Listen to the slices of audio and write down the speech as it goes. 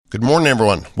Good morning,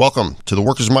 everyone. Welcome to the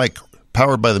Workers' Mic,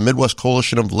 powered by the Midwest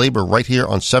Coalition of Labor, right here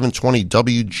on 720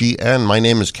 WGN. My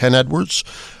name is Ken Edwards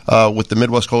with the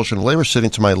Midwest Coalition of Labor. Sitting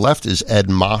to my left is Ed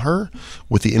Maher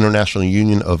with the International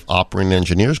Union of Operating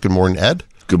Engineers. Good morning, Ed.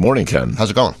 Good morning, Ken.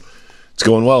 How's it going? It's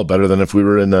going well. Better than if we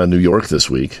were in New York this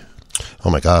week. Oh,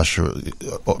 my gosh. Imagine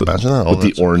that. With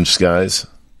the orange skies.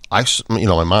 My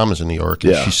mom is in New York,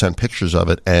 and she sent pictures of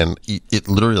it, and it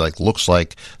literally looks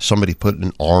like somebody put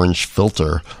an orange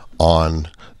filter on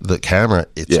the camera.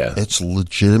 It's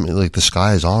legitimately the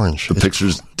sky is orange. The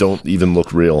pictures don't even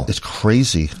look real. It's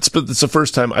crazy. It's the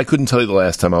first time. I couldn't tell you the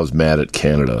last time I was mad at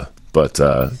Canada, but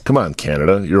come on,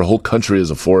 Canada, your whole country is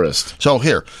a forest. So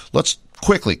here, let's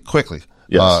quickly.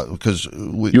 Yes. Because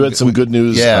you had some good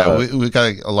news. Yeah, we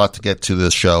got a lot to get to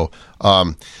this show.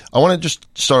 I want to just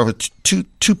start with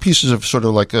two pieces of sort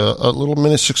of like a little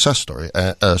mini success stories,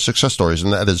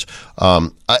 and that is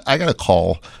I got a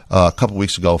call a couple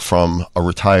weeks ago from a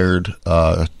retired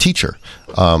teacher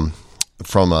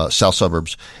from south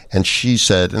suburbs, and she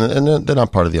said, and they're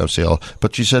not part of the MCL,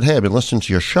 but she said, "Hey, I've been listening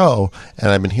to your show,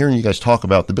 and I've been hearing you guys talk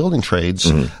about the building trades.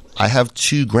 Mm-hmm. I have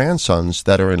two grandsons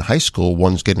that are in high school.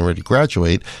 One's getting ready to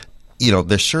graduate.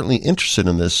 They're certainly interested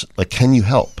in this. Like, can you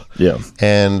help?" Yeah.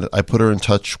 And I put her in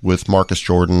touch with Marcus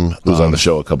Jordan, who was on the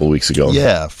show a couple of weeks ago.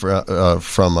 Yeah,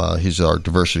 from he's our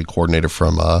diversity coordinator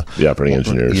from the Operating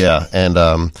Engineers. Yeah,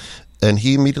 and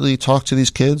he immediately talked to these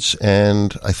kids,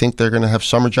 and I think they're going to have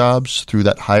summer jobs through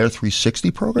that Hire 360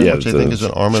 program, which I think is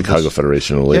an arm of Chicago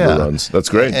Federation of Labor runs. That's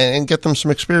great. And get them some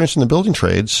experience in the building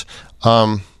trades.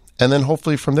 And then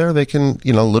hopefully from there they can,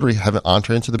 literally have an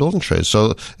entree into the building trades.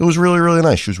 So it was really, really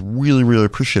nice. She was really, really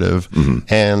appreciative.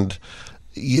 Mm-hmm. And,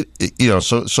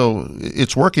 so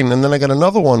it's working. And then I got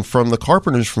another one from the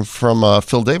carpenters from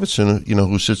Phil Davidson,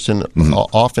 who sits in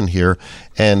often here.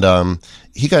 And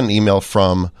he got an email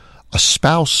from a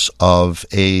spouse of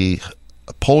a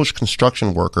Polish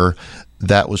construction worker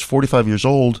that was 45 years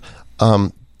old,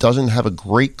 doesn't have a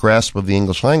great grasp of the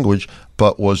English language,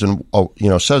 but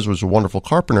says was a wonderful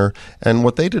carpenter. And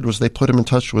what they did was they put him in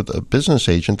touch with a business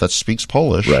agent that speaks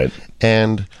Polish. Right.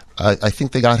 And I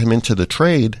think they got him into the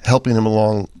trade, helping him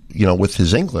along, with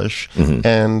his English. Mm-hmm.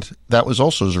 And that was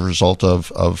also as a result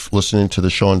of listening to the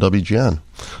show on WGN.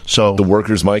 So the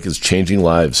Workers' Mic is changing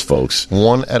lives, folks.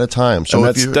 One at a time. So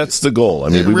and that's the goal. I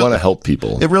mean, we want to help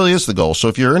people. It really is the goal. So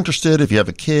if you're interested, if you have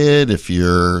a kid, if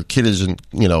your kid isn't,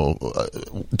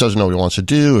 doesn't know what he wants to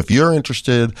do, if you're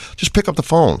interested, just pick up the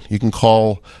phone. You can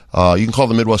call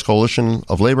the Midwest Coalition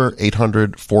of Labor,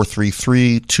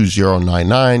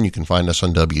 800-433-2099. You can find us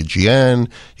on WGN.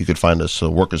 You can find us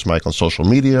Workers' Mic on social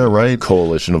media, right?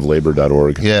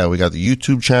 Coalitionoflabor.org. Yeah, we got the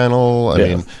YouTube channel. I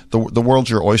mean, the world's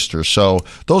your oyster. So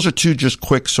those are two just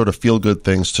quick sort of feel-good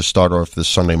things to start off this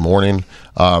Sunday morning.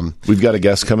 We've got a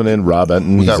guest coming in, Rob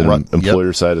Enton. He's an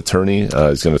employer-side attorney.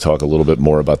 He's going to talk a little bit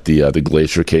more about the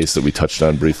Glacier case that we touched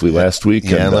on briefly last week.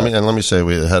 Yeah, and let me say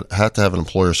we had to have an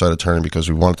employer-side attorney because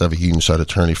we wanted to have a union-side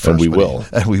attorney first. And we will,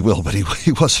 but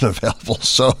he wasn't available.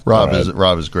 So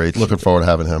Rob is great. Looking forward to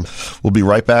having him. We'll be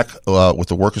right back with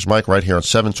the Workers' Mic right here on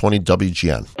 720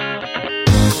 WGN.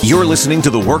 You're listening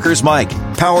to the Workers' Mic,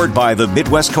 powered by the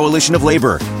Midwest Coalition of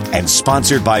Labor and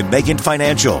sponsored by Megant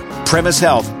Financial, Premise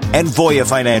Health, and Voya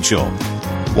Financial.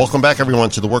 Welcome back, everyone,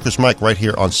 to the Workers' Mic right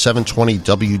here on 720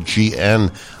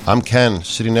 WGN. I'm Ken.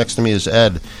 Sitting next to me is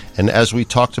Ed. And as we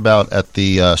talked about at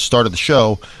the start of the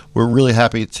show, we're really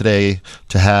happy today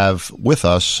to have with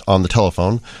us on the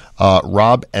telephone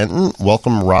Rob Enton.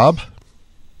 Welcome, Rob.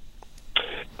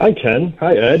 Hi, Ken.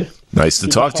 Hi, Ed. Nice to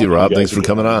talk to you, Rob. Thanks for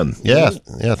coming on. Yeah.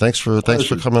 Thanks for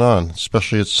coming on,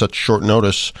 especially at such short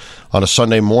notice on a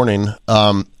Sunday morning.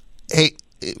 Hey,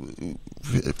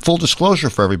 full disclosure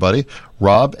for everybody: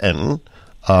 Rob Enton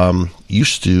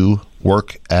used to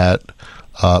work at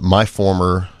my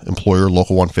former employer,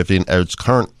 Local 150, and Ed's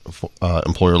current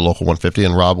employer, Local 150.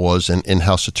 And Rob was an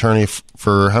in-house attorney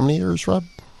for how many years, Rob?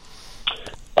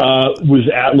 Was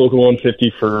at Local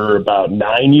 150 for about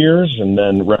 9 years and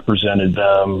then represented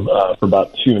them for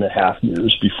about 2.5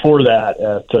 years. Before that,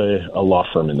 at a law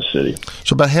firm in the city.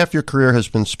 So about half your career has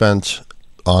been spent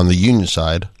on the union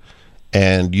side,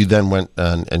 and you then went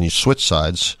and you switched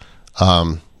sides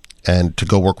and to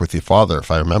go work with your father,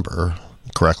 if I remember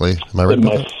correctly. Am I right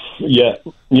about that? Yeah.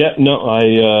 Yeah, no,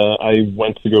 I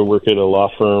went to go work at a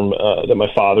law firm that my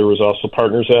father was also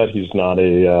partners at. He's not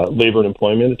a labor and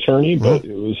employment attorney, but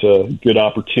it was a good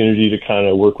opportunity to kind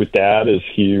of work with Dad as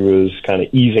he was kind of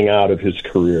easing out of his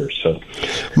career. So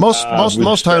most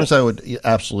times I would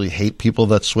absolutely hate people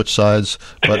that switch sides,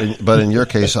 but in your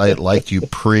case, I liked you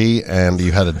and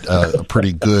you had a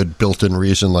pretty good built-in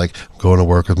reason, like going to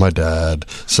work with my dad.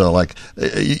 So like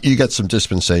you get some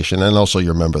dispensation, and also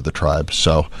you're a member of the tribe.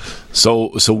 So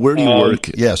where do you work?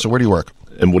 Yeah, so where do you work?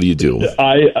 And what do you do?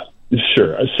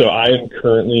 Sure. So I am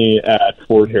currently at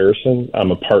Ford Harrison. I'm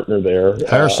a partner there.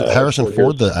 Harrison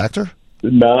Ford, the actor?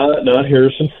 Not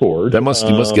Harrison Ford. You must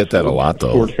get that a lot,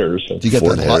 though. Ford Harrison. Do you get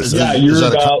Ford that a lot? Yeah, you're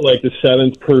about like the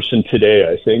seventh person today,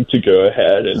 I think, to go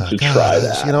ahead and try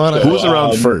that. You know what? Who was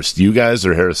around first, you guys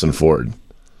or Harrison Ford?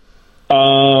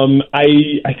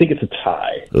 I think it's a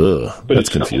tie. Ugh, but that's it's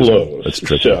confusing. Close. That's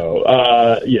tricky. So,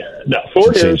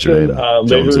 Ford Harrison,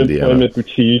 labor and employment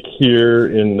boutique here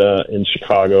in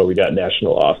Chicago. We got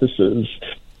national offices.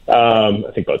 I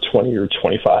think about 20 or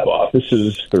 25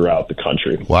 offices throughout the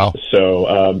country. Wow.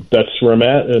 So that's where I'm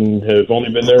at, and have only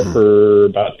been there for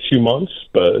about 2 months,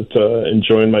 but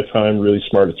enjoying my time. Really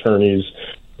smart attorneys.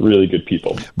 Really good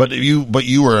people. But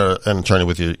you were an attorney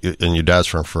with you in your dad's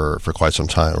firm for quite some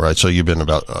time, right? So you've been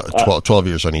about 12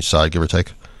 years on each side, give or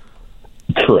take?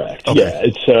 Correct. Okay. Yeah,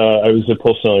 it's I was at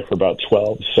Pulcinelli for about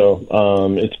 12, so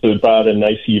it's about a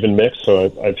nice even mix.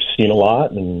 So I've seen a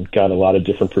lot and got a lot of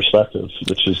different perspectives,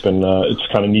 which has been it's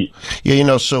kind of neat.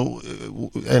 Yeah, so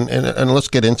and let's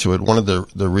get into it. One of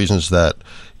the reasons that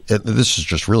this is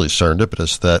just really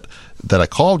serendipitous that I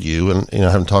called you, and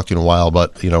I haven't talked to you in a while,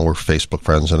 but we're Facebook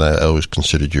friends, and I always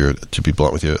considered you, to be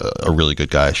blunt with you, a really good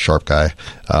guy, sharp guy,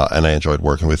 and I enjoyed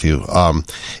working with you.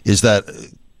 Is that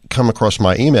come across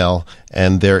my email,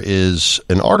 and there is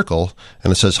an article,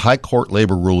 and it says High Court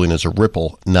labor ruling is a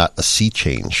ripple, not a sea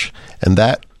change, and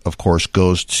that, of course,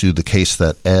 goes to the case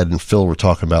that Ed and Phil were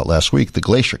talking about last week, the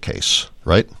Glacier case,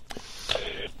 right?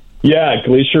 Yeah,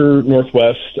 Glacier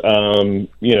Northwest, it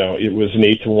was an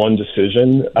 8-1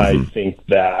 decision. Mm-hmm. I think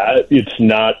that it's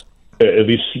not, at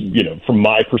least, from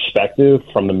my perspective,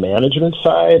 from the management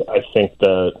side, I think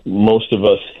that most of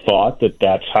us thought that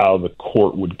that's how the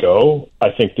court would go.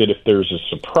 I think that if there's a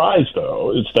surprise,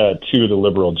 though, it's that 2 of the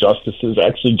liberal justices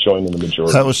actually joined in the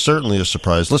majority. That was certainly a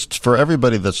surprise. For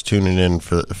everybody that's tuning in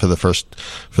for the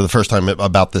first time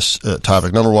about this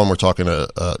topic, number one, we're talking to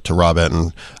Rob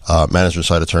Enton, management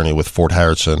side attorney with Ford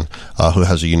Harrison, who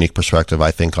has a unique perspective,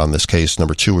 I think, on this case.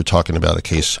 Number two, we're talking about a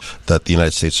case that the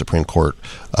United States Supreme Court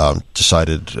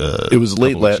decided. It was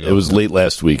late. It was late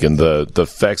last week, and the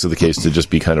facts of the case, to just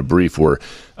be kind of brief, were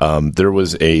there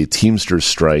was a Teamsters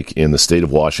strike in the state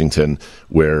of Washington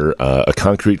where a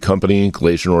concrete company,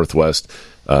 Glacier Northwest,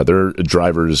 their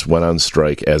drivers went on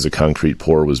strike as a concrete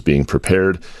pour was being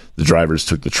prepared. The drivers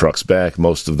took the trucks back.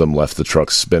 Most of them left the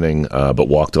trucks spinning, but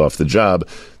walked off the job.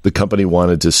 The company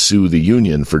wanted to sue the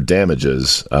union for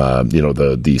damages,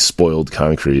 the spoiled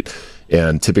concrete.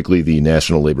 And typically the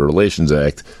National Labor Relations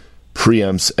Act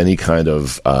preempts any kind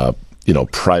of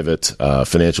private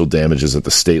financial damages at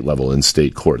the state level in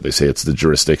state court. They say it's the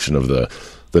jurisdiction of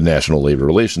the National Labor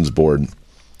Relations Board.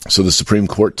 So the Supreme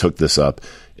Court took this up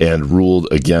and ruled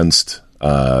against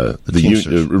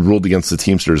ruled against the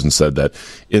Teamsters and said that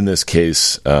in this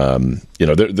case, the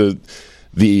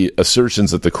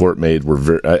assertions that the court made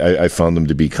were I found them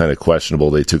to be kind of questionable.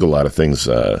 They took a lot of things.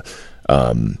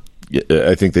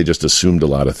 I think they just assumed a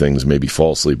lot of things, maybe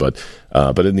falsely, but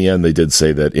in the end, they did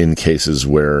say that in cases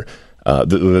where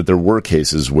that there were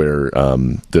cases where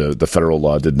the federal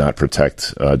law did not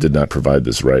provide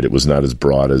this right. It was not as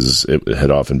broad as it had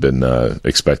often been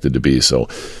expected to be. So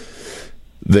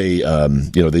they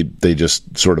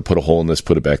just sort of put a hole in this,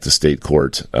 put it back to state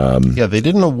court. They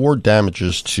didn't award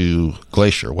damages to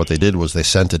Glacier. What they did was they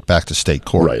sent it back to state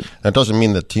court. Right. That doesn't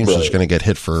mean that Teamsters is going to get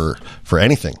hit for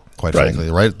anything. Quite frankly,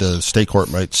 right? The state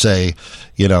court might say,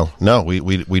 no,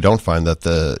 we don't find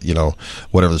that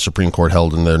whatever the Supreme Court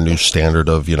held in their new standard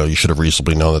of, you should have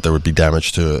reasonably known that there would be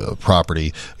damage to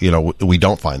property. We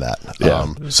don't find that.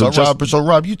 Yeah. So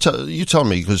Rob, you tell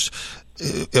me, because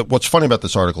what's funny about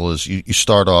this article is you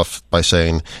start off by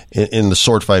saying in the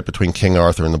sword fight between King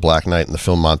Arthur and the Black Knight in the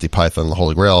film Monty Python and the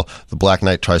Holy Grail, the Black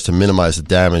Knight tries to minimize the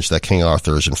damage that King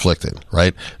Arthur is inflicting,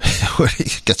 right?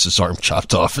 He gets his arm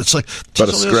chopped off. It's like but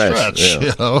a scratch.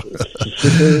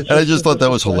 And I just thought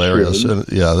that was hilarious. And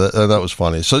that was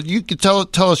funny. So you could tell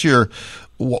us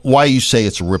why you say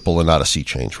it's a ripple and not a sea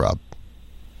change, Rob.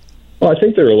 Well, I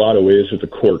think there are a lot of ways that the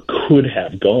court could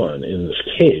have gone in this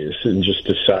case and just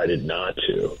decided not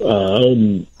to.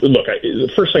 Look,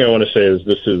 the first thing I want to say is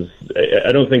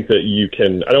I don't think that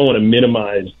I don't want to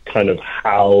minimize kind of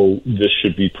how this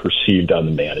should be perceived on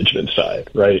the management side,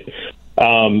 right?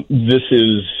 This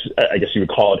is, I guess you would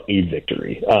call it a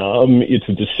victory. It's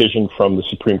a decision from the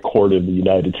Supreme Court of the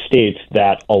United States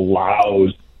that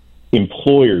allows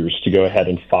employers to go ahead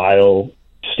and file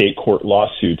state court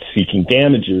lawsuits seeking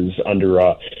damages under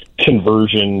a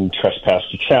conversion, trespass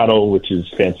to chattel, which is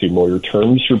fancy lawyer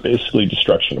terms for basically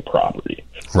destruction of property.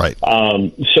 Right.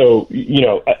 So,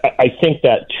 I think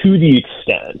that to the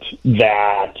extent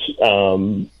that,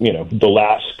 the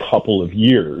last couple of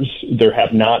years, there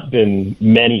have not been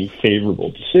many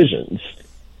favorable decisions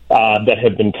that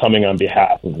have been coming on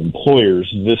behalf of employers.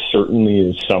 This certainly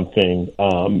is something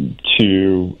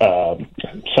to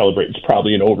celebrate. It's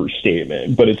probably an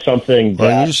overstatement, but it's something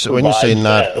that when you say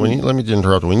not, let me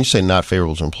interrupt. When you say not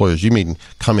favorable to employers, you mean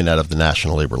coming out of the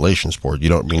National Labor Relations Board. You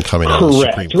don't mean coming out of the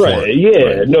Supreme Court. Right?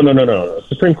 Yeah. Right. No.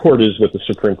 Supreme Court is what the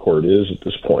Supreme Court is at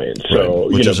this point. So,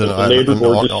 right. Which is the Labor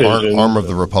Board decision, arm of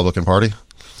the Republican Party.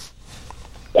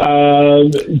 That's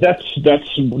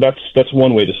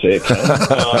one way to say it.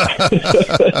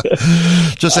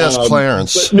 Just ask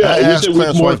Clarence. Ask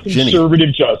Clarence wife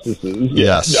conservative justices.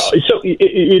 Yes. No, so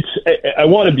it's. I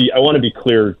want to be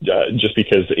clear, just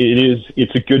because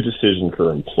it's a good decision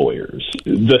for employers.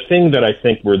 The thing that I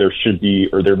think where there should be,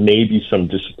 or there may be, some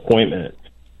disappointment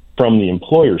from the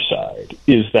employer side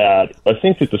is that I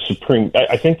think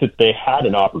that they had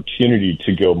an opportunity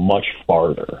to go much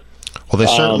farther.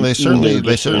 Well, they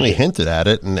certainly hinted at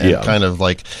it, and kind of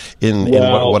like in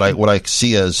what I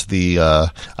see as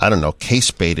the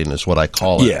case baiting is what I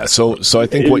call it. Yeah. So I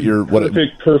think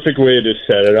perfect way to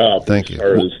set it up. Thank you. As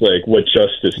far as like what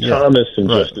Justice Thomas and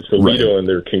Justice Alito and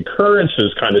their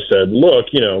concurrences kind of said. Look,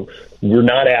 we're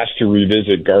not asked to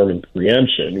revisit garment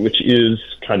preemption, which is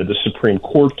kind of the Supreme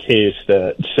Court case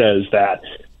that says that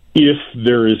if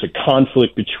there is a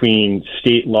conflict between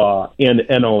state law and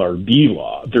NLRB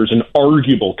law, there's an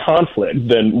arguable conflict,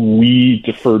 then we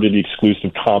defer to the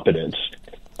exclusive competence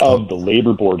of the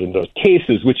Labor Board in those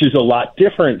cases, which is a lot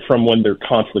different from when there are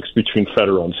conflicts between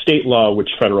federal and state law, which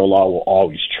federal law will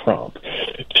always trump.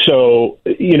 So,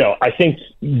 I think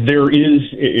there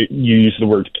is, you use the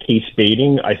word case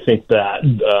baiting. I think that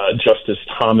Justice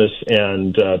Thomas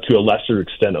and to a lesser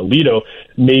extent Alito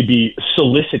may be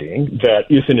soliciting that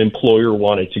if an employer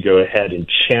wanted to go ahead and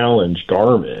challenge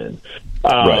Garmin,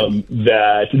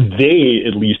 that they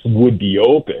at least would be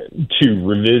open to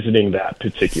revisiting that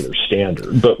particular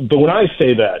standard. But when I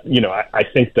say that, I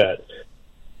think that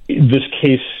this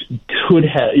case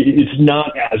it's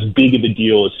not as big of a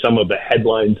deal as some of the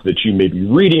headlines that you may be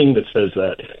reading that says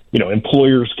that,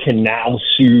 employers can now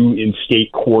sue in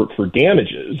state court for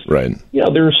damages. Right.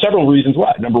 There are several reasons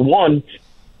why. Number one,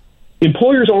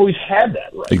 employers always had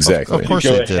that right. Exactly. Of course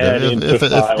they did.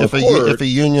 If a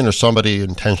union or somebody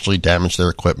intentionally damaged their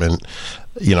equipment,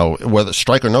 whether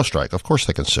strike or no strike, of course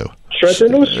they can sue. Strike or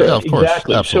no strike, yeah, of course.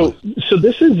 Exactly. Absolutely. So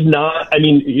this is not.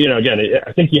 Again,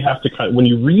 I think you have to when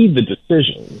you read the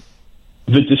decision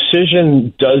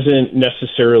doesn't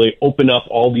necessarily open up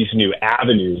all these new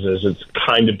avenues as it's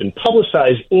kind of been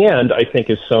publicized, and I think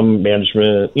as some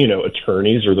management,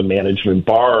 attorneys or the management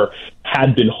bar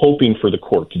had been hoping for the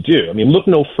court to do. Look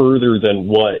no further than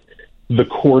what the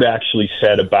court actually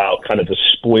said about kind of the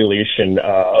spoliation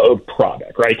of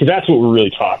product, right? Because that's what we're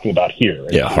really talking about here.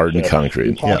 Right? Yeah, hardened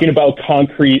concrete. Talking about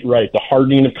concrete, right, the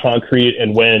hardening of concrete,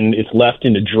 and when it's left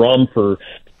in a drum for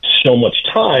so much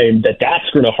time that's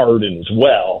going to harden as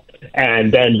well.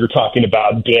 And then you're talking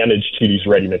about damage to these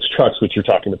ready-mix trucks, which you're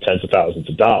talking about tens of thousands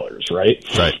of dollars, right?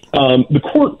 Right. The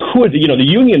court could, the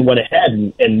union went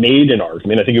ahead and made an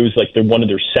argument. I think it was like one of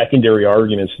their secondary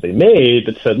arguments they made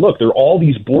that said, look, there are all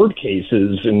these board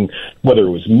cases, and whether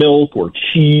it was milk or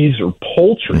cheese or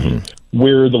poultry,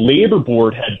 where the Labor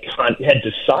Board had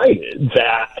decided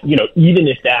that, even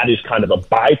if that is kind of a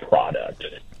byproduct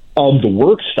of the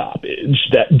work stoppage,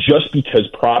 that just because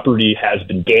property has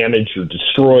been damaged or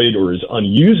destroyed or is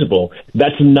unusable,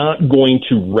 that's not going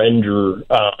to render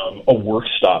a work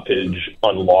stoppage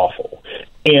unlawful.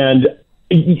 And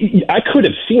I could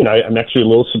have seen, I'm actually a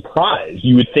little surprised,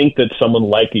 you would think that someone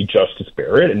like a Justice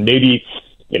Barrett, and maybe,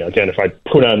 again, if I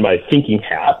put on my thinking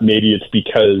hat, maybe it's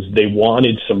because they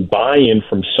wanted some buy-in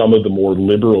from some of the more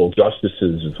liberal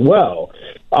justices as well.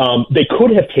 They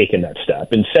could have taken that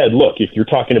step and said, look, if you're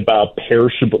talking about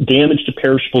damage to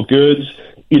perishable goods,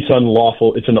 it's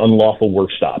unlawful. It's an unlawful work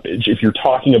stoppage. If you're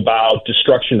talking about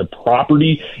destruction of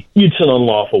property, it's an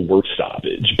unlawful work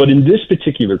stoppage. But in this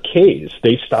particular case,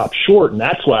 they stopped short, and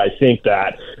that's why I think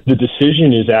that the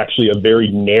decision is actually a very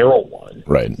narrow one.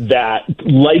 Right. That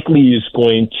likely is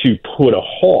going to put a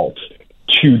halt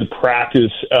to the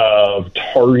practice of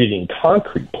targeting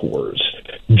concrete pours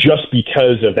just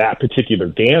because of that particular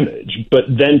damage. But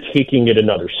then taking it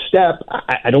another step,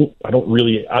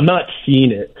 I'm not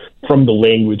seeing it from the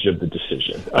language of the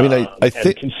decision. I mean, I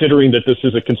think, considering that this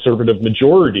is a conservative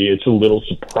majority, it's a little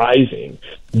surprising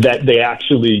that they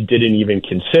actually didn't even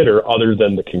consider, other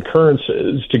than the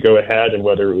concurrences, to go ahead and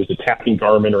whether it was attacking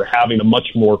Garmin or having a much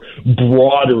more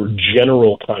broader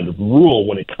general kind of rule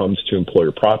when it comes to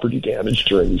employer property damage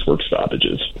during these work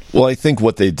stoppages. Well, I think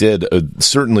what they did,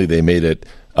 certainly they made it,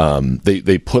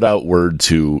 they put out word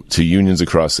to unions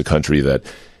across the country that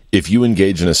if you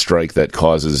engage in a strike that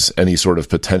causes any sort of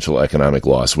potential economic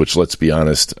loss, which, let's be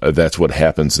honest, that's what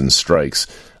happens in strikes,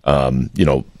 a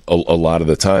lot of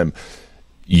the time,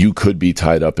 you could be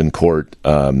tied up in court,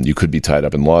 you could be tied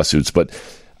up in lawsuits. But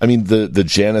I mean, the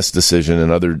Janus decision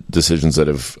and other decisions that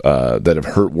have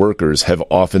hurt workers have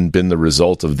often been the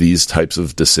result of these types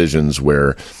of decisions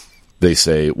where they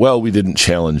say, well, we didn't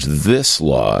challenge this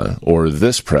law or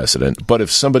this precedent, but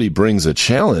if somebody brings a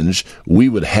challenge, we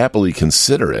would happily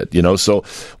consider it. So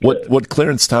what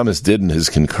Clarence Thomas did in his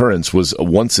concurrence was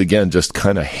once again just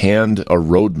kind of hand a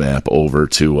roadmap over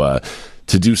to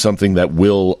do something that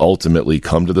will ultimately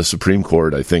come to the Supreme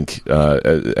Court. I think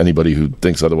anybody who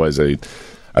thinks otherwise,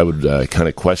 I would kind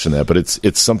of question that, but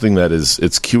it's something that it's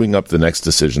queuing up the next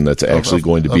decision that's actually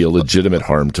going to be a legitimate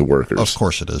harm to workers. Of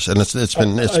course it is, and it's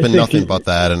been nothing but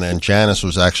that. And Janus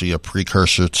was actually a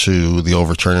precursor to the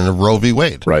overturning of Roe v.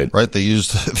 Wade. Right. They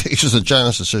used the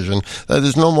Janus decision.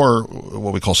 There's no more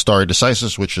what we call stare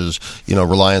decisis, which is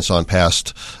reliance on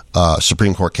past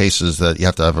Supreme Court cases that you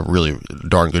have to have a really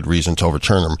darn good reason to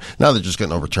overturn them. Now they're just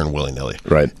getting overturned willy nilly.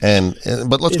 Right.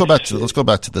 But let's go back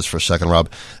to this for a second, Rob.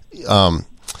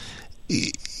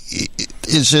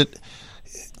 Is it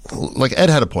like Ed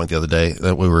had a point the other day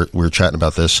that we were chatting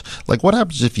about this? Like, what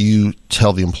happens if you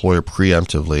tell the employer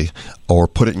preemptively or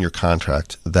put it in your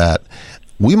contract that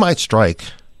we might strike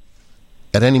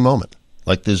at any moment?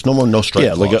 Like, there's no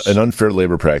strike clause. Like an unfair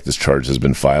labor practice charge has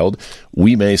been filed.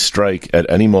 We may strike at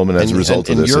any moment as a result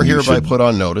of this. And you're hereby put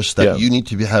on notice that you need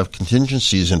to have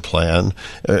contingencies in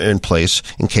place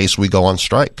in case we go on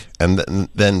strike, and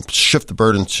then shift the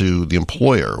burden to the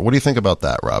employer. What do you think about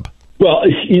that, Rob? Well,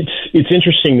 it's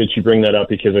interesting that you bring that up,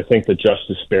 because I think that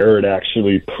Justice Barrett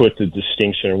actually put the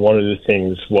distinction, and one of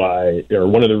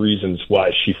the reasons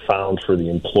why she found for the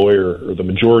employer, or the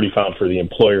majority found for the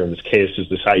employer in this case, is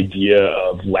this idea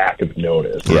of lack of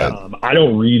notice. Right. I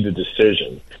don't read the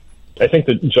decision. I think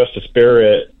that Justice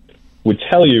Barrett would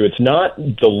tell you it's not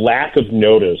the lack of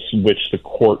notice which the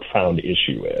court found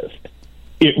issue with.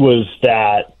 It was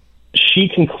that she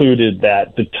concluded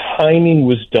that the timing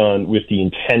was done with the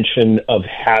intention of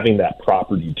having that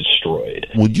property destroyed.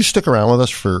 Would you stick around with us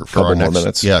for our next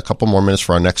minutes? Yeah, a couple more minutes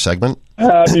for our next segment.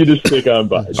 Happy to stick on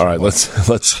by. All right,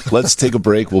 let's take a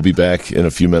break. We'll be back in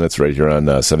a few minutes right here on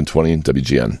 720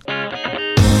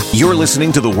 WGN. You're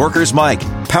listening to The Workers' Mic,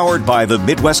 powered by the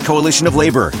Midwest Coalition of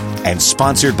Labor and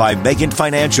sponsored by Megan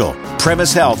Financial,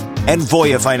 Premise Health, and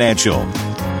Voya Financial.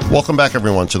 Welcome back,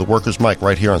 everyone, to the Workers' Mic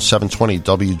right here on 720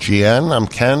 WGN. I'm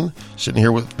Ken. Sitting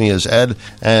here with me is Ed,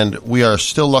 and we are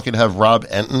still lucky to have Rob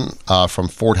Enton from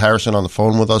Ford Harrison on the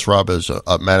phone with us. Rob is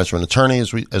a management attorney,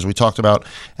 as we talked about,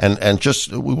 and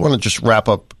we want to just wrap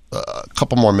up a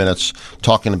couple more minutes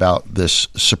talking about this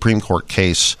Supreme Court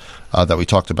case that we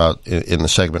talked about in the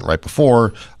segment right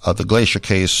before, the Glacier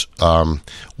case,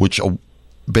 which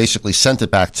basically sent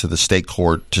it back to the state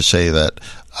court to say that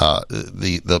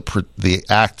the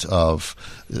act of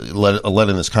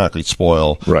letting this concrete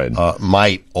spoil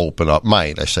might open up.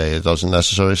 I say it doesn't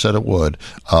necessarily say it would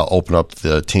open up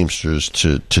the Teamsters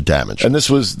to damage. And this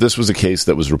was a case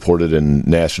that was reported in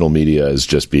national media as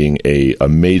just being a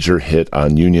major hit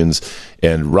on unions.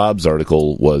 And Rob's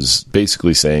article was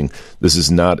basically saying this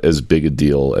is not as big a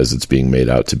deal as it's being made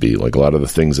out to be. Like, a lot of the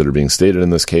things that are being stated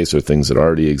in this case are things that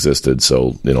already existed.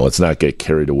 So, let's not get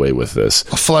carried away with this.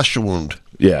 A flesh wound.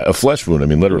 Yeah, a flesh wound. I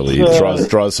mean, literally, it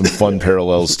draws some fun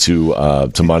parallels to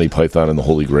Monty Python and the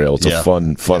Holy Grail. It's a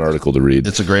fun article to read.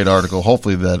 It's a great article.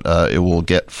 Hopefully that it will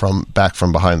get back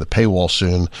from behind the paywall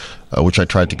soon, which I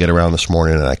tried to get around this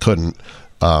morning and I couldn't.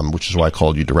 which is why I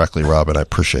called you directly, Rob, and I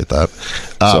appreciate that.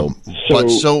 I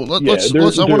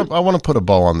want to put a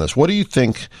bow on this. What do you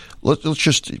think? Let's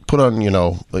just put on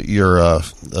your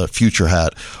future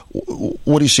hat.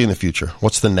 What do you see in the future?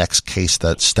 What's the next case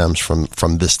that stems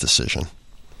from this decision?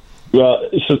 Well,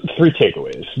 so 3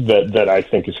 takeaways that I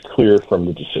think is clear from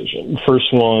the decision.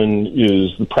 First one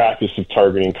is the practice of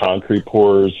targeting concrete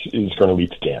pours is going to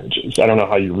lead to damages. I don't know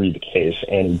how you read the case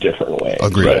any different way.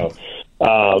 Agreed. So,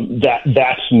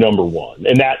 that's number one,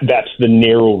 and that's the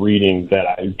narrow reading that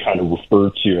I kind of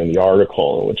referred to in the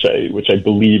article, which I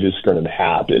believe is going to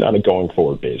happen on a going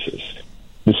forward basis.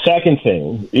 The second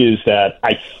thing is that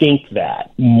I think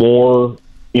that more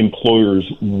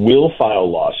employers will file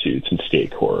lawsuits in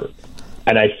state court,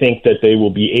 and I think that they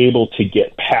will be able to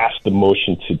get past the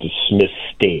motion to dismiss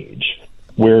stage.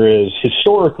 Whereas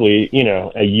historically,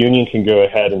 a union can go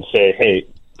ahead and say, hey,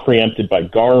 preempted by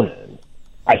Garmin.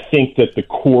 I think that the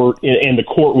court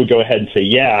would go ahead and say,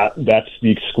 yeah, that's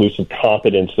the exclusive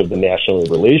competence of the National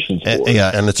Labor Relations Board.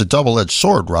 And it's a double-edged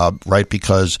sword, Rob, right?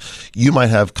 Because you might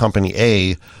have Company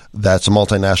A that's a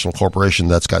multinational corporation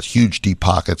that's got huge deep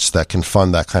pockets that can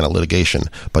fund that kind of litigation.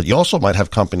 But you also might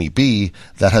have Company B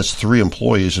that has 3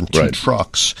 employees and 2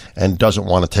 trucks and doesn't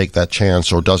want to take that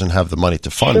chance or doesn't have the money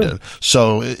to fund it.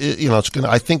 So,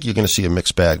 I think you're going to see a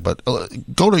mixed bag. But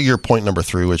go to your point number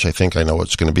 3, which I think I know what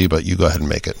it's going to be, but you go ahead and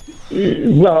make it.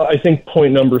 Well, I think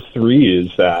point number 3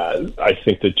 is that I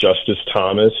think that Justice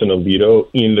Thomas and Alito,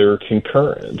 in their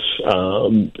concurrence,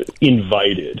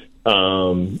 invited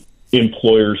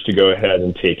employers to go ahead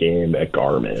and take aim at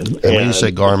Garmin. And when you say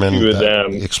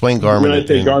Garmin, explain Garmin. When I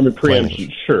say Garmin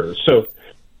preemption, sure. So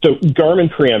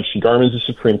Garmin preemption, Garmin's a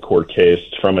Supreme Court case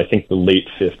from, I think, the late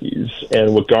 50s.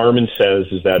 And what Garmin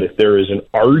says is that if there is an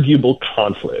arguable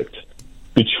conflict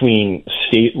between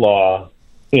state law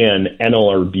and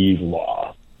NLRB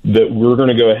law, that we're going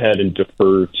to go ahead and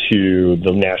defer to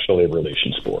the National Labor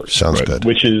Relations Board. Sounds good.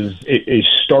 Which is a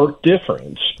stark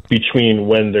difference between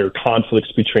when there are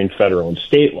conflicts between federal and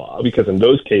state law, because in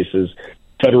those cases,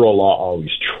 federal law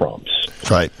always trumps.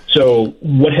 Right. So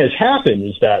what has happened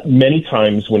is that many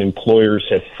times when employers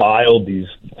have filed these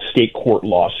state court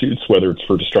lawsuits, whether it's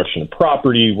for destruction of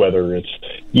property, whether it's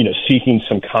seeking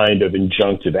some kind of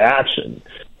injunctive action,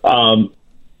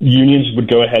 unions would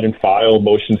go ahead and file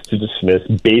motions to dismiss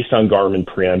based on Garmin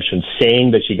preemption,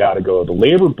 saying that you got to go to the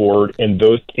labor board, and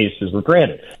those cases were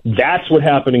granted. That's what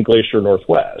happened in Glacier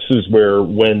Northwest, is where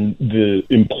when the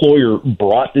employer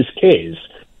brought this case,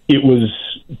 it was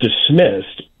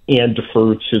dismissed and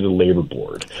deferred to the labor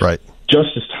board. Right.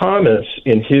 Justice Thomas,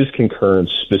 in his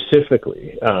concurrence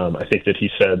specifically, I think that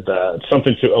he said that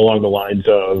something along the lines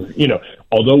of,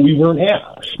 although we weren't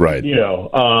asked, right?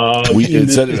 Although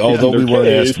we weren't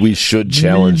asked, we should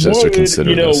challenge this or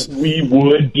consider this. We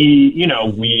would be,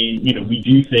 we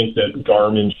do think that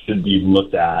Garmin should be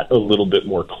looked at a little bit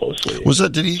more closely. Was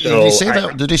that? Did he say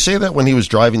that? Did he say that when he was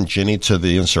driving Ginny to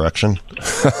the insurrection?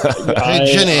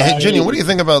 Hey Ginny, what do you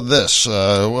think about this?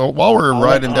 While we're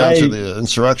riding down to the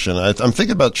insurrection, I'm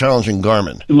thinking about challenging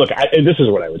Garmin. Look, this is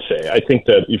what I would say. I think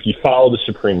that if you follow the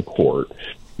Supreme Court,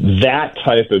 that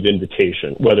type of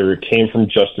invitation, whether it came from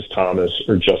Justice Thomas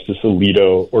or Justice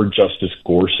Alito or Justice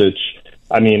Gorsuch,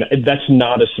 I mean, that's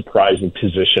not a surprising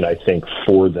position, I think,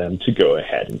 for them to go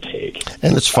ahead and take.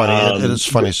 And it's funny. It's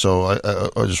funny. So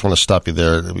I just want to stop you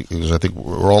there because I think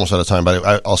we're almost out of time.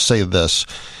 But I'll say this.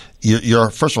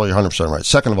 You're first of all, you're 100% right.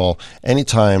 Second of all,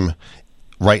 anytime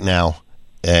right now,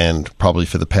 and probably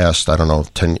for the past,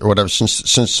 10 or whatever,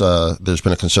 since there's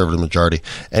been a conservative majority,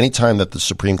 anytime that the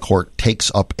Supreme Court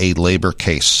takes up a labor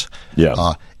case,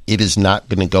 it is not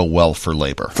going to go well for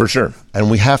labor. For sure. And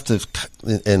we have to,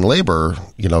 in labor,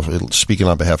 speaking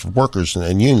on behalf of workers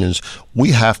and unions,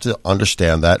 we have to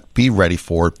understand that, be ready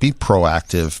for it, be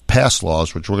proactive, pass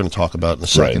laws, which we're going to talk about in a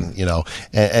second,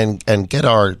 and get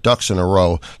our ducks in a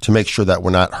row to make sure that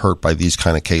we're not hurt by these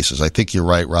kind of cases. I think you're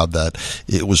right, Rob, that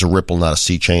it was a ripple, not a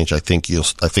sea change. I think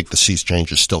the sea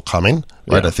change is still coming,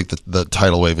 right? Yeah. I think that the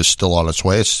tidal wave is still on its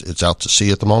way. It's out to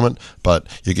sea at the moment, but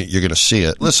you're going to see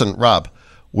it. Listen, Rob,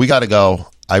 we got to go.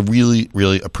 I really,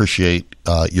 really appreciate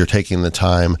your taking the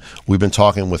time. We've been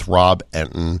talking with Rob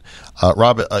Entin.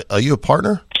 Rob, are you a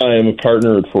partner? I am a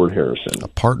partner at Ford Harrison. A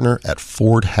partner at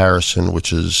Ford Harrison,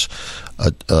 which is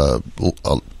a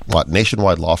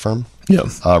nationwide law firm? Yeah.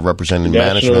 Representing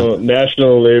management.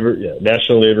 National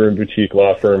labor and boutique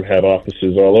law firm, have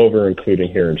offices all over, including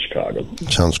here in Chicago.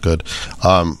 Sounds good.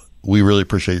 We really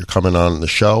appreciate you coming on the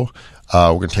show.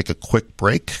 We're going to take a quick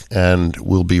break, and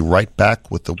we'll be right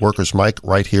back with the Workers' Mic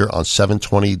right here on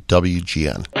 720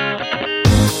 WGN.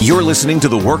 You're listening to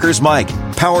The Workers' Mic,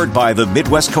 powered by the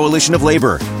Midwest Coalition of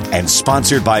Labor and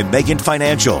sponsored by Megant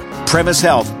Financial, Premise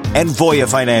Health, and Voya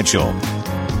Financial.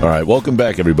 All right, welcome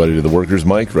back, everybody, to The Workers'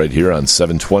 Mic right here on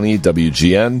 720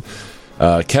 WGN.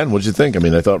 Ken, what did you think? I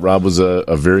mean, I thought Rob was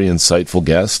a very insightful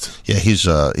guest. Yeah,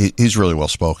 he's really well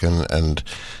spoken, and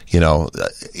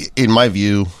in my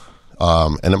view,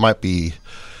 and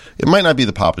it might not be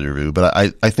the popular view, but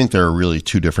I think there are really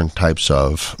two different types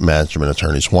of management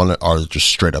attorneys. One are just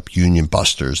straight up union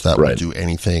busters that will do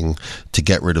anything to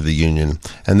get rid of the union.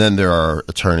 And then there are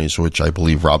attorneys, which I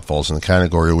believe Rob falls in the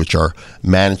category, which are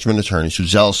management attorneys who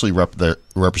zealously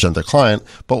represent their client,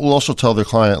 but will also tell their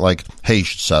client, like, hey, you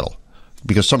should settle.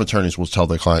 Because some attorneys will tell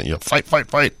their client,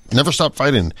 fight, never stop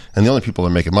fighting. And the only people that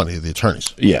are making money are the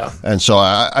attorneys. Yeah. And so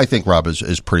I think Rob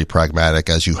is pretty pragmatic,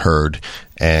 as you heard.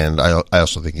 And I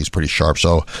also think he's pretty sharp.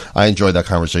 So I enjoyed that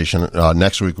conversation.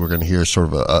 Next week, we're going to hear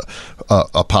sort of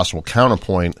a possible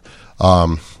counterpoint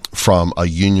from a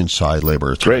union side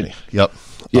labor attorney. Great. Yep.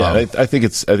 Yeah, I think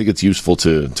it's useful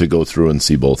to go through and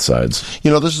see both sides.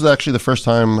 This is actually the first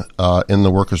time in the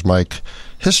Workers' Mic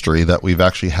history that we've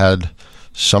actually had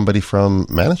somebody from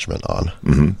management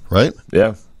on, right?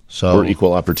 Yeah. So we're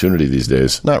equal opportunity these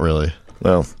days. Not really.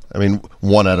 Well, I mean,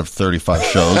 1 out of 35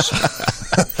 shows.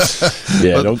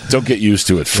 Yeah, don't get used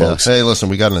to it, folks. Yeah. Hey, listen,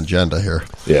 we got an agenda here.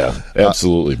 Yeah,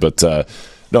 absolutely. But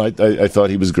no, I thought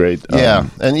he was great. Yeah,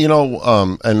 and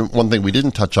and one thing we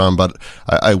didn't touch on, but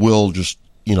I will just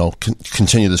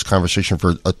continue this conversation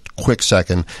for a quick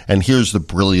second. And here's the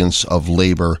brilliance of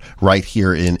labor right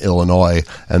here in Illinois,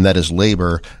 and that is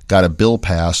labor got a bill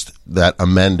passed that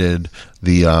amended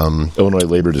the Illinois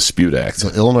Labor Dispute Act.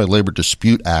 The Illinois Labor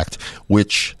Dispute Act,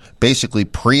 which basically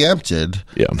preempted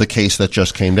the case that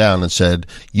just came down and said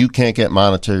you can't get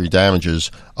monetary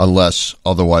damages unless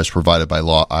otherwise provided by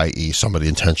law, i.e. somebody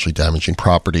intentionally damaging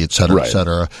property, et cetera, et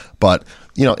cetera. But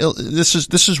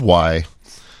this is why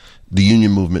the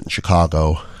union movement in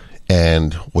Chicago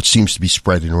and what seems to be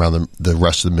spreading around the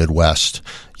rest of the Midwest,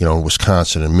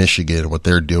 Wisconsin and Michigan, what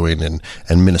they're doing, and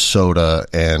Minnesota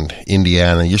and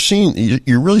Indiana,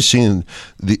 you're really seeing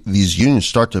these unions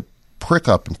start to prick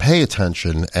up and pay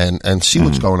attention and see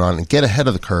what's going on and get ahead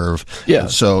of the curve. Yeah.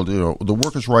 And so, the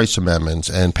workers' rights amendments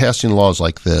and passing laws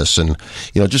like this and,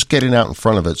 just getting out in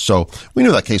front of it. So we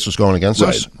knew that case was going against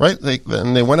us, right? They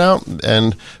went out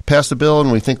and passed the bill,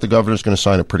 and we think the governor's going to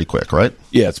sign it pretty quick, right?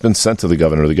 Yeah, it's been sent to the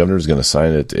governor. The governor's going to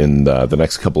sign it in the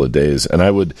next couple of days. And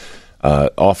I would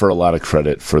offer a lot of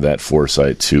credit for that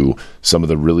foresight to some of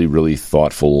the really, really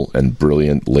thoughtful and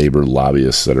brilliant labor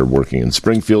lobbyists that are working in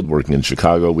Springfield, working in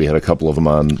Chicago. We had a couple of them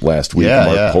on last week,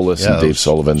 Mark Polis and Dave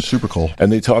Sullivan. Super cool.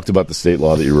 And they talked about the state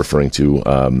law that you're referring to,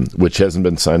 which hasn't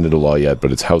been signed into law yet,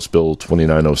 but it's House Bill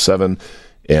 2907.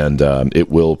 And it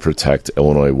will protect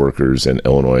Illinois workers and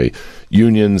Illinois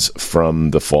unions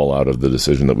from the fallout of the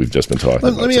decision that we've just been talking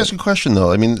about. Let me ask you a question,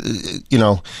 though. I mean,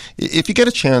 if you get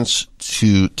a chance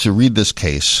to read this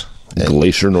case,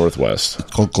 Glacier Northwest.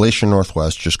 It's called Glacier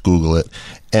Northwest. Just Google it.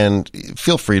 And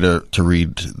feel free to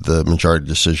read the majority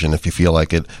decision if you feel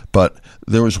like it. But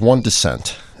there was one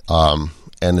dissent, and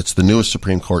it's the newest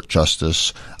Supreme Court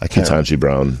Justice. Ketanji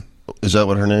Brown. Is that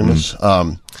what her name is?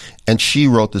 And she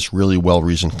wrote this really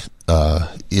well-reasoned,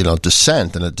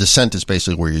 dissent. And a dissent is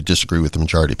basically where you disagree with the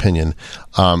majority opinion.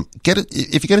 Get it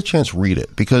if you get a chance, read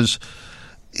it, because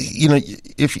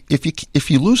if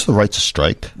you lose the right to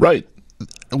strike, right,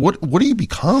 what do you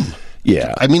become?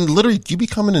 Yeah, I mean, literally, do you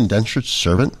become an indentured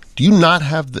servant? Do you not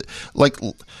have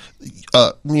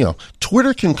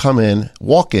Twitter can come in,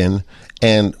 walk in,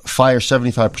 and fire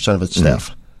 75% of its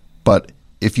staff, but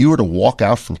if you were to walk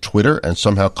out from Twitter and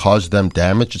somehow cause them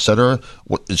damage, et cetera,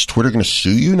 is Twitter going to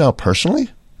sue you now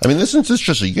personally? I mean, this is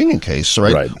just a union case,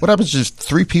 right? What happens if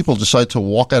 3 people decide to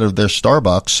walk out of their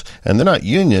Starbucks and they're not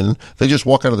union? They just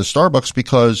walk out of the Starbucks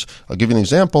because, I'll give you an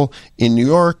example, in New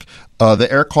York, the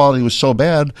air quality was so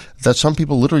bad that some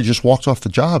people literally just walked off the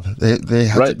job. They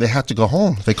had to go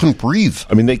home. They couldn't breathe.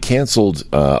 I mean, they canceled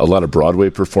a lot of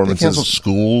Broadway performances. They canceled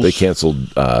schools. They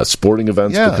canceled sporting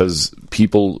events because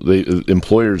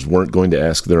employers weren't going to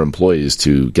ask their employees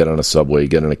to get on a subway,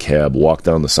 get in a cab, walk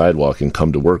down the sidewalk, and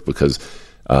come to work because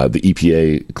the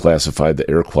EPA classified the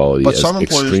air quality as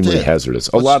extremely hazardous.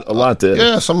 A lot did.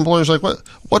 Yeah, some employers like,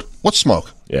 what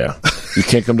smoke? Yeah. You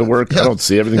can't come to work? I don't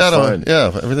see. Everything's fine.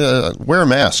 Everything, wear a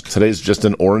mask. Today's just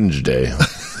an orange day.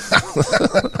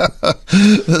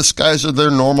 The skies are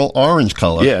their normal orange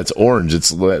color. Yeah, it's orange. It's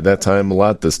that time a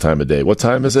lot this time of day. What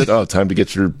time is it? Oh, time to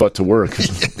get your butt to work.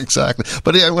 Yeah, exactly.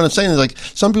 But yeah, what I'm saying is, like,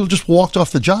 some people just walked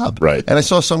off the job. Right. And I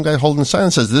saw some guy holding a sign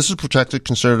that says, this is protected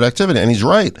concerted activity. And he's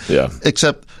right. Yeah.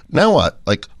 Except, now what?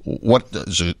 Like, what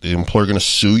is the employer going to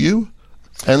sue you?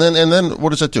 And then what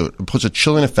does that do? It puts a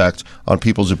chilling effect on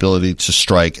people's ability to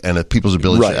strike and people's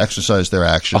ability to exercise their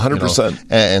action. 100%.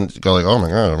 And go like, oh my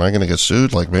God, am I going to get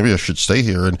sued? Like, maybe I should stay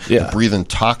here and breathe in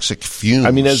toxic fumes.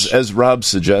 I mean, as Rob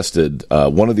suggested,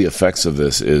 one of the effects of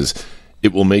this is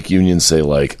it will make unions say,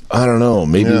 like, I don't know,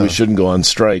 maybe we shouldn't go on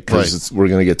strike because we're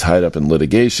going to get tied up in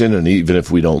litigation. And even if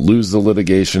we don't lose the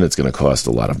litigation, it's going to cost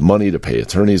a lot of money to pay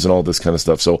attorneys and all this kind of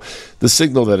stuff. So the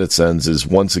signal that it sends is,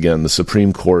 once again, the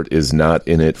Supreme Court is not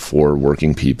in it for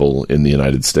working people in the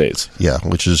United States. Yeah,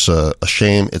 which is a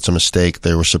shame. It's a mistake.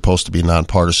 They were supposed to be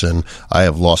nonpartisan. I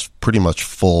have lost pretty much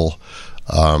full...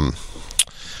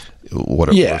 I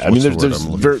mean, there's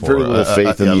very little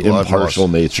faith in the impartial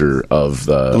nature of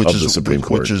the Supreme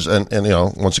Court. Which is, and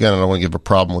once again, I don't want to give a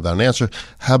problem without an answer.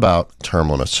 How about term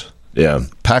limits? Yeah.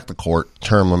 Pack the court,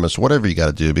 term limits, whatever you got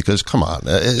to do, because come on.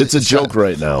 It's a joke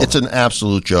right now. It's an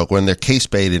absolute joke when they're case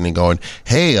baiting and going,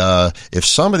 hey, if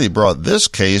somebody brought this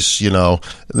case,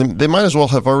 they might as well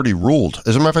have already ruled.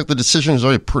 As a matter of fact, the decision is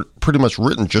already pretty much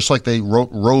written, just like they wrote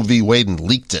Roe v. Wade and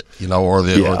leaked it, or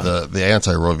the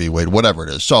anti-Roe v. Wade, whatever it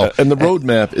is. So, and the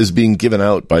roadmap is being given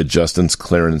out by Justice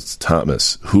Clarence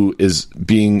Thomas, who is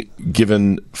being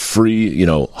given free,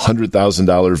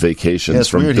 $100,000 vacations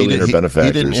from billionaire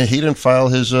benefactors. He didn't file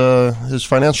his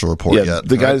financial report yet.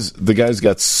 The guy's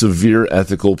got severe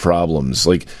ethical problems,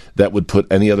 like that would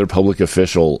put any other public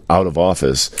official out of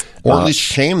office, or at least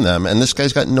shame them. And this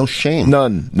guy's got no shame.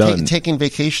 None. Taking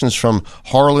vacations from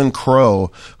Harlan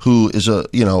Crow, who is a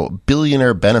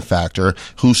billionaire benefactor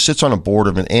who sits on a board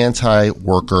of an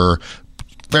anti-worker,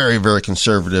 very, very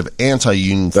conservative,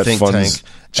 anti-union think tank.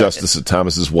 Justice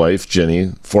Thomas's wife,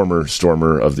 Ginny, former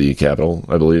stormer of the Capitol,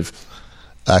 I believe.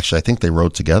 Actually, I think they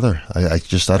rode together. I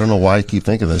don't know why I keep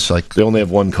thinking this. Like, they only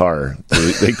have one car.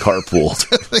 They carpooled.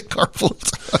 They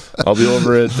carpooled. I'll be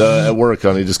over at work,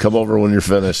 honey. Just come over when you're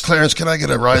finished. Clarence, can I get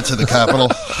a ride to the Capitol?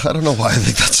 I don't know why I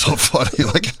think that's so funny.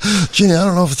 Like, Ginny, I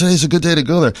don't know if today's a good day to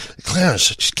go there.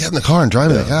 Clarence, just get in the car and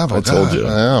drive me to the Capitol. I told you.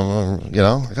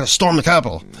 I got to storm the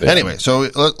Capitol. Yeah. Anyway, so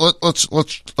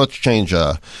let's change.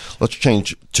 Let's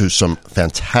change to some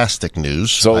fantastic news.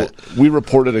 So we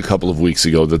reported a couple of weeks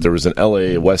ago that there was an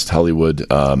L.A. West Hollywood,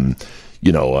 adult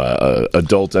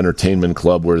entertainment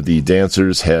club where the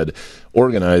dancers had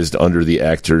organized under the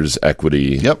Actors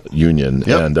Equity Union,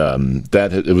 and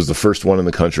it was the first one in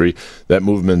the country. That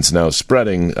movement's now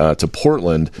spreading to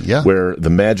Portland, where the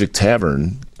Magic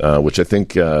Tavern, which I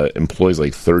think employs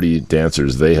like 30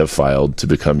 dancers, they have filed to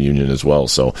become union as well.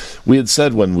 So we had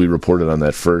said when we reported on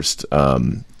that first,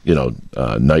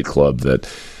 nightclub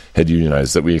that had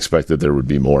unionized that we expected there would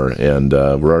be more, and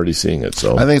we're already seeing it.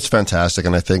 So I think it's fantastic,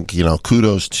 and I think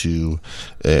kudos to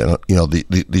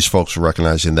these folks for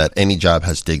recognizing that any job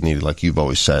has dignity, like you've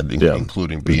always said,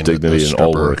 including being dignity a stripper. In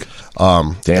all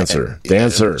work.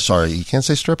 Dancer. Sorry, you can't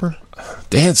say stripper.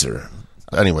 Dancer.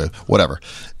 Anyway, whatever.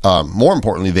 More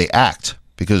importantly, they act.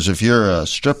 Because if you're a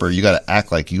stripper, you got to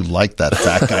act like you like that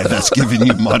fat guy that's giving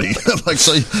you money.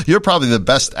 So you're probably the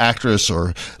best actress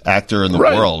or actor in the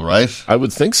world, right? I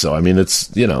would think so. I mean,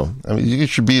 it's you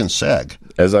should be in SAG.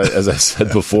 As I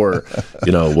said before,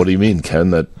 what do you mean, Ken?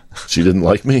 That she didn't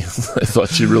like me? I thought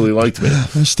she really liked me.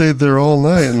 I stayed there all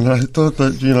night, and I thought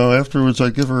that afterwards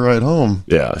I'd give her a ride home.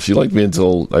 Yeah, she liked me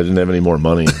until I didn't have any more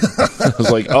money. I was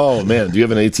like, oh man, do you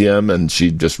have an ATM? And she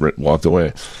just walked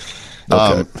away.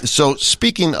 Okay. So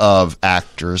speaking of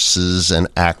actresses and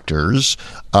actors,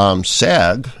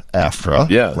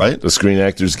 SAG-AFTRA, right? The Screen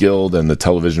Actors Guild and the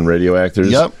Television Radio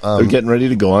Actors, they're getting ready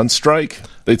to go on strike.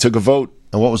 They took a vote.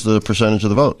 And what was the percentage of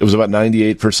the vote? It was about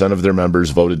 98% of their members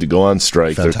voted to go on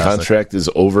strike. Fantastic. Their contract is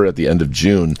over at the end of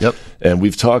June. Yep. And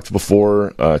we've talked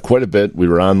before quite a bit. We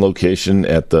were on location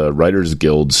at the Writers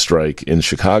Guild strike in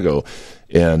Chicago,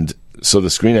 and so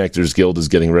the Screen Actors Guild is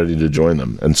getting ready to join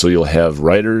them. And so you'll have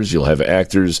writers, you'll have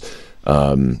actors.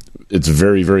 It's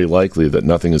very, very likely that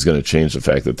nothing is going to change the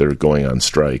fact that they're going on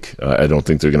strike. I don't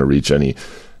think they're going to reach any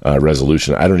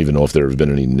resolution. I don't even know if there have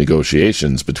been any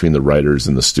negotiations between the writers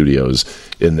and the studios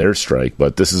in their strike,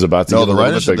 but this is about to get a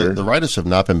little bit bigger. The writers have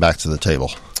not been back to the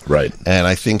table. Right. And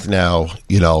I think now,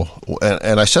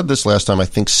 and I said this last time, I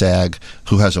think SAG,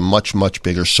 who has a much, much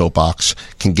bigger soapbox,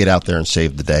 can get out there and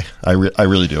save the day. I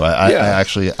really do. I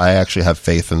actually have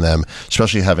faith in them,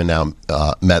 especially having now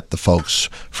met the folks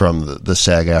from the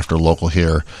SAG after local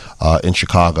here in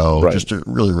Chicago. Right. Just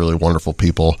really, really wonderful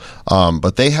people.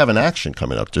 But they have an action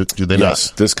coming up. Do they not?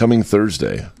 Yes, this coming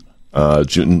Thursday,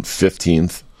 June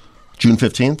 15th. June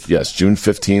 15th? Yes, June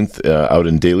 15th, out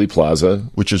in Daly Plaza.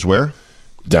 Which is where?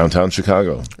 Downtown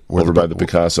Chicago, over by the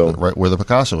Picasso. Right where the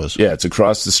Picasso is. Yeah, it's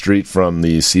across the street from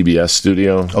the CBS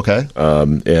studio. Okay.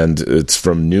 And it's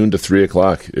from noon to 3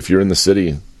 o'clock. If you're in the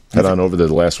city, head on over there.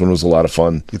 The last one was a lot of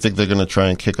fun. You think they're going to try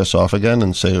and kick us off again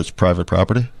and say it's private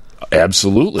property?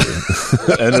 Absolutely.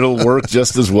 And it'll work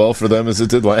just as well for them as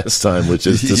it did last time, which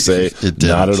is to say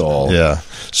not at all. Yeah.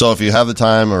 So if you have the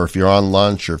time, or if you're on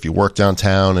lunch, or if you work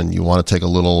downtown and you want to take a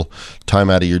little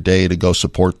time out of your day to go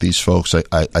support these folks,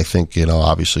 I think,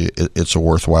 obviously it's a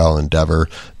worthwhile endeavor.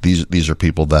 These are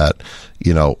people that,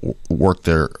 work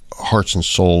their hearts and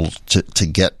souls to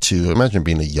get to. Imagine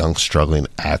being a young, struggling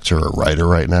actor or writer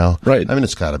right now. Right. I mean,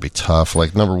 it's got to be tough.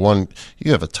 Like, number one,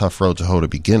 you have a tough road to hoe to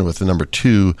begin with. And number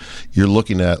two, you're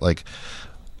looking at, like,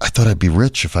 I thought I'd be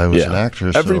rich if I was an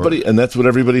actor. Everybody, and that's what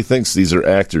everybody thinks. These are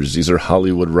actors. These are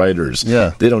Hollywood writers.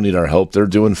 Yeah. They don't need our help. They're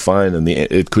doing fine, and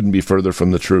it couldn't be further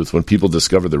from the truth. When people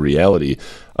discover the reality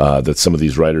that some of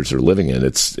these writers are living in,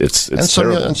 it's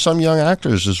terrible. And some young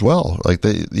actors as well. Like,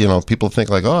 people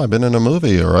think like, oh, I've been in a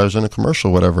movie or I was in a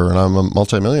commercial, whatever, and I'm a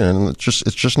multimillionaire, and it's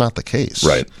just not the case.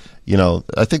 Right.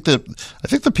 I think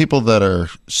the people that are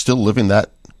still living that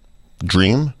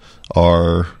dream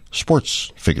are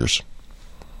sports figures.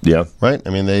 Yeah. Right?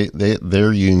 I mean,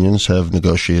 their unions have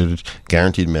negotiated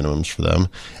guaranteed minimums for them.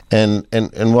 And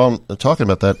while I'm talking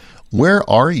about that, where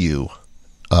are you,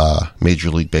 Major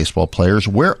League Baseball players?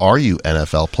 Where are you,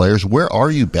 NFL players? Where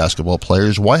are you, basketball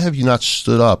players? Why have you not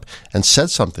stood up and said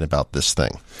something about this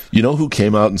thing? You know who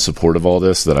came out in support of all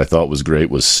this that I thought was great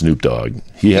was Snoop Dogg.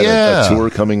 He had a tour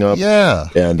coming up. Yeah.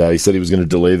 And he said he was going to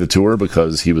delay the tour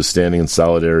because he was standing in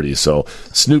solidarity. So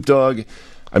Snoop Dogg,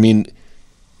 I mean,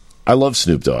 I love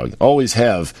Snoop Dogg. Always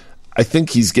have. I think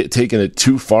he's taken it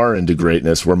too far into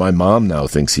greatness where my mom now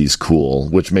thinks he's cool,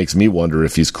 which makes me wonder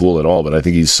if he's cool at all. But I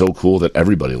think he's so cool that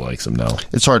everybody likes him now.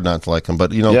 It's hard not to like him,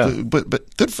 but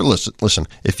but good for listen.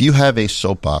 If you have a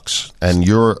soapbox and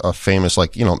you're a famous,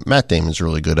 like, Matt Damon's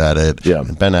really good at it. Yeah.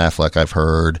 And Ben Affleck, I've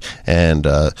heard, and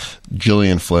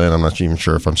Gillian Flynn, I'm not even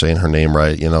sure if I'm saying her name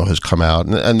right, has come out,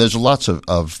 and there's lots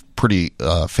of pretty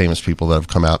famous people that have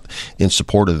come out in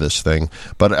support of this thing.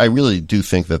 But I really do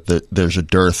think that there's a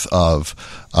dearth of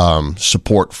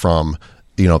support from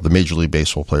the Major League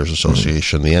Baseball Players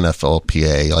Association, the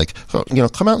NFLPA. Like,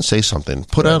 come out and say something.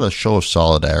 Put out a show of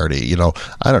solidarity.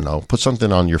 I don't know. Put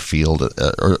something on your field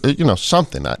or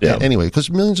something. Yeah. Anyway,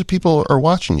 because millions of people are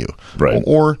watching you. Right.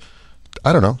 Or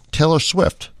I don't know, Taylor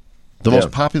Swift. The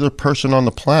most popular person on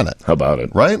the planet. How about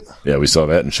it? Right? Yeah, we saw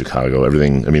that in Chicago.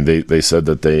 Everything. I mean, they said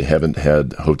that they haven't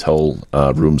had hotel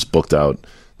rooms booked out.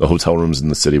 The hotel rooms in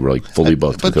the city were like fully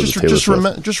booked because of Taylor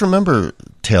Swift. Just remember,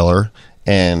 Taylor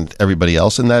and everybody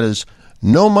else, and that is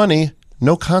no money,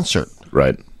 no concert.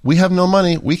 Right. We have no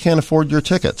money. We can't afford your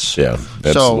tickets. Yeah,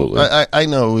 absolutely. So I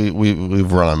know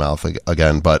we've run our mouth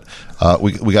again, but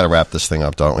we got to wrap this thing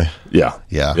up, don't we? Yeah.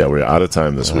 We're out of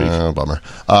time this week. Bummer.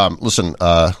 Listen,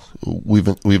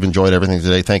 we've enjoyed everything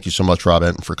today. Thank you so much, Rob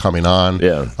Enton, for coming on.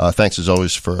 Yeah. Thanks as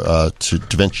always to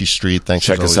Da Vinci Street. Thanks.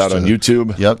 Check us out on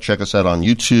YouTube. Yep. Check us out on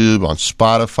YouTube, on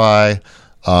Spotify.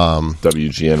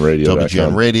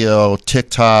 WGN Radio,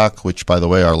 TikTok, which, by the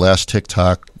way, our last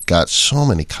TikTok got so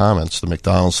many comments, the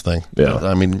McDonald's thing. Yeah.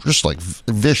 I mean, just like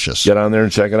vicious. Get on there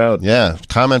and check it out. Yeah.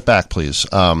 Comment back, please.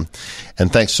 And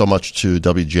thanks so much to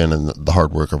WGN and the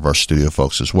hard work of our studio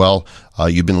folks as well.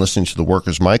 You've been listening to The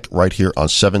Workers' Mic right here on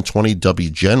 720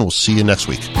 WGN. We'll see you next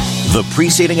week. The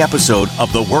preceding episode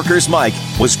of The Workers' Mic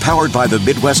was powered by the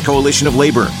Midwest Coalition of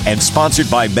Labor and sponsored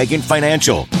by Megan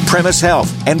Financial, Premise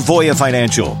Health, and Voya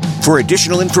Financial. For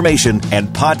additional information and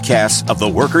podcasts of The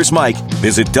Workers' Mic,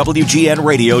 visit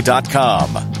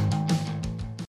WGNradio.com.